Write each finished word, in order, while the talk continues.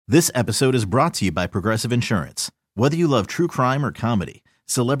This episode is brought to you by Progressive Insurance. Whether you love true crime or comedy,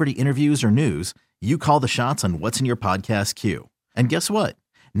 celebrity interviews or news, you call the shots on what's in your podcast queue. And guess what?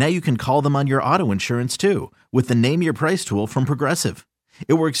 Now you can call them on your auto insurance too with the Name Your Price tool from Progressive.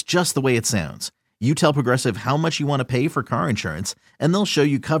 It works just the way it sounds. You tell Progressive how much you want to pay for car insurance, and they'll show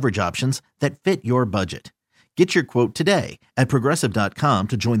you coverage options that fit your budget. Get your quote today at Progressive.com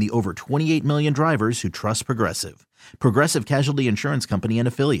to join the over 28 million drivers who trust Progressive. Progressive Casualty Insurance Company and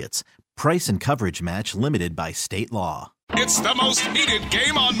Affiliates. Price and coverage match limited by state law. It's the most heated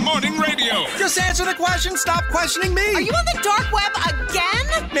game on morning radio. Just answer the question. Stop questioning me. Are you on the dark web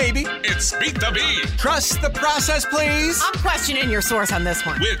again? Maybe. It's Beat the Bee. Trust the process, please. I'm questioning your source on this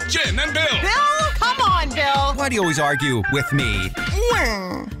one. With Jen and Bill. Bill? Come on, Bill. Why do you always argue with me?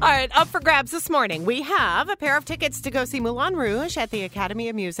 All right, up for grabs this morning. We have a pair of tickets to go see Moulin Rouge at the Academy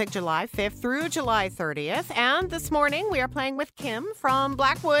of Music July 5th through July 30th. And this morning we are playing with Kim from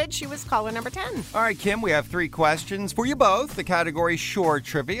Blackwood. She was caller number 10. All right, Kim, we have 3 questions for you both. The category short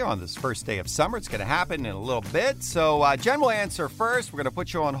trivia on this first day of summer. It's going to happen in a little bit. So Jen will answer first. We're going to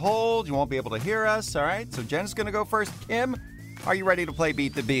put you on hold. You won't be able to hear us. All right, so Jen's going to go first. Kim, are you ready to play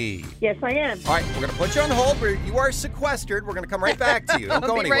Beat the Bee? Yes, I am. All right, we're going to put you on hold. You are sequestered. We're going to come right back to you. Don't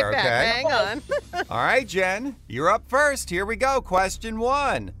go anywhere, right back. okay? Hang on. All right, Jen, you're up first. Here we go. Question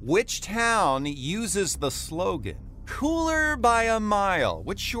 1. Which town uses the slogan, cooler by a mile?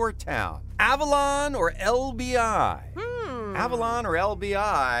 Which short town? Avalon or LBI? Avalon or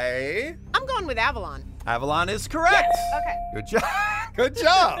LBI? I'm going with Avalon. Avalon is correct. Yes. Okay. Good job. Good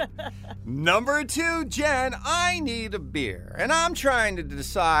job. Number 2, Jen, I need a beer, and I'm trying to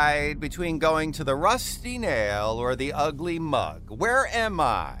decide between going to the Rusty Nail or the Ugly Mug. Where am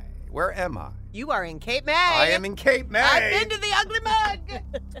I? Where am I? You are in Cape May. I am in Cape May. I've been to the Ugly Mug.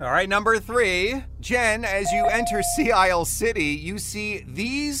 All right, number 3, Jen, as you enter Sea Isle City, you see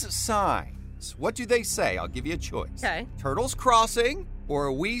these signs. What do they say? I'll give you a choice. Okay. Turtles Crossing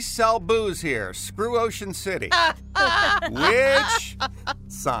or We Sell Booze Here. Screw Ocean City. Which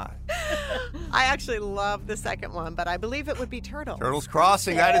sign? I actually love the second one, but I believe it would be Turtles. Turtles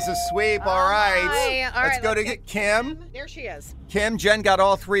Crossing. That is a sweep. All right. Let's go to Kim. There she is. Kim, Jen got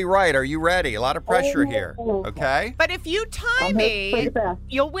all 3 right. Are you ready? A lot of pressure here. Okay? But if you tie me,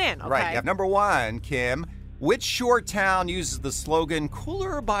 you'll win, okay? Right. Yeah. Number 1, Kim. Which short town uses the slogan,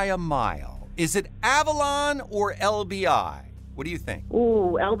 cooler by a mile? Is it Avalon or LBI? What do you think?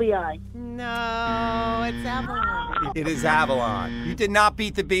 Ooh, LBI. No, it's Avalon. It is Avalon. You did not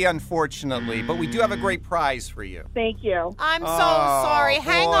beat the bee, unfortunately, but we do have a great prize for you. Thank you. I'm so sorry.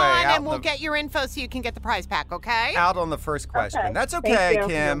 Hang on, and we'll the- get your info so you can get the prize pack, okay? Out on the first question. Okay. That's Thank okay, you.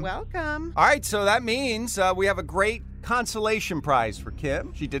 Kim. You're welcome. All right, so that means we have a great consolation prize for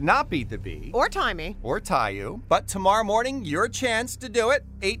Kim. She did not beat the bee. Or tie me. Or tie you. But tomorrow morning, your chance to do it.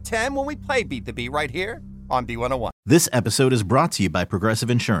 8:10 when we play Beat the Bee right here on B101. This episode is brought to you by Progressive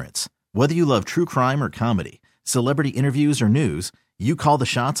Insurance. Whether you love true crime or comedy, celebrity interviews or news, you call the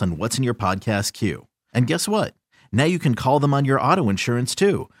shots on what's in your podcast queue. And guess what? Now you can call them on your auto insurance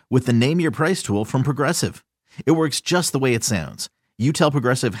too with the Name Your Price tool from Progressive. It works just the way it sounds. You tell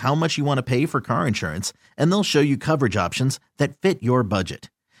Progressive how much you want to pay for car insurance, and they'll show you coverage options that fit your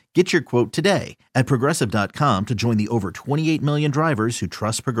budget. Get your quote today at Progressive.com to join the over 28 million drivers who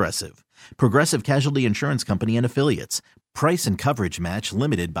trust Progressive. Progressive Casualty Insurance Company and Affiliates. Price and coverage match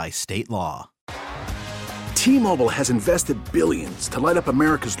limited by state law. T-Mobile has invested billions to light up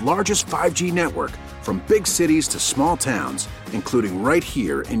America's largest 5G network, from big cities to small towns, including right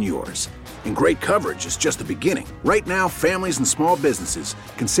here in yours. And great coverage is just the beginning. Right now, families and small businesses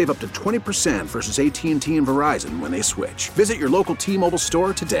can save up to 20% versus AT&T and Verizon when they switch. Visit your local T-Mobile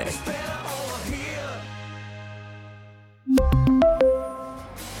store today.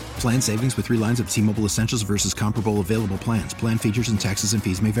 Plan savings with 3 lines of T-Mobile Essentials versus comparable available plans. Plan features and taxes and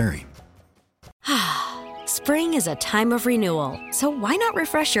fees may vary. Spring is a time of renewal, so why not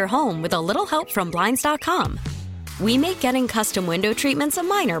refresh your home with a little help from Blinds.com? We make getting custom window treatments a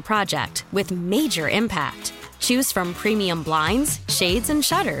minor project with major impact. Choose from premium blinds, shades, and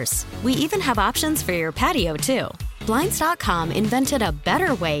shutters. We even have options for your patio, too. Blinds.com invented a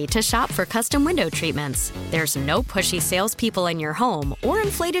better way to shop for custom window treatments. There's no pushy salespeople in your home or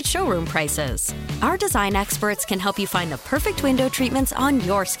inflated showroom prices. Our design experts can help you find the perfect window treatments on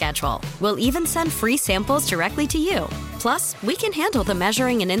your schedule. We'll even send free samples directly to you. Plus, we can handle the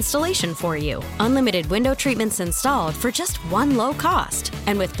measuring and installation for you. Unlimited window treatments installed for just one low cost.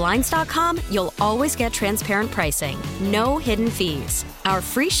 And with Blinds.com, you'll always get transparent pricing. No hidden fees. Our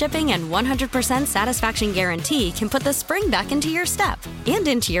free shipping and 100% satisfaction guarantee can put the spring back into your step and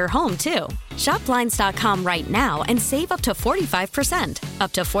into your home, too. Shop Blinds.com right now and save up to 45%.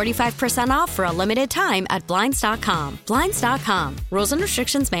 Up to 45% off for a limited time at Blinds.com. Blinds.com. Rules and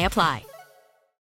restrictions may apply.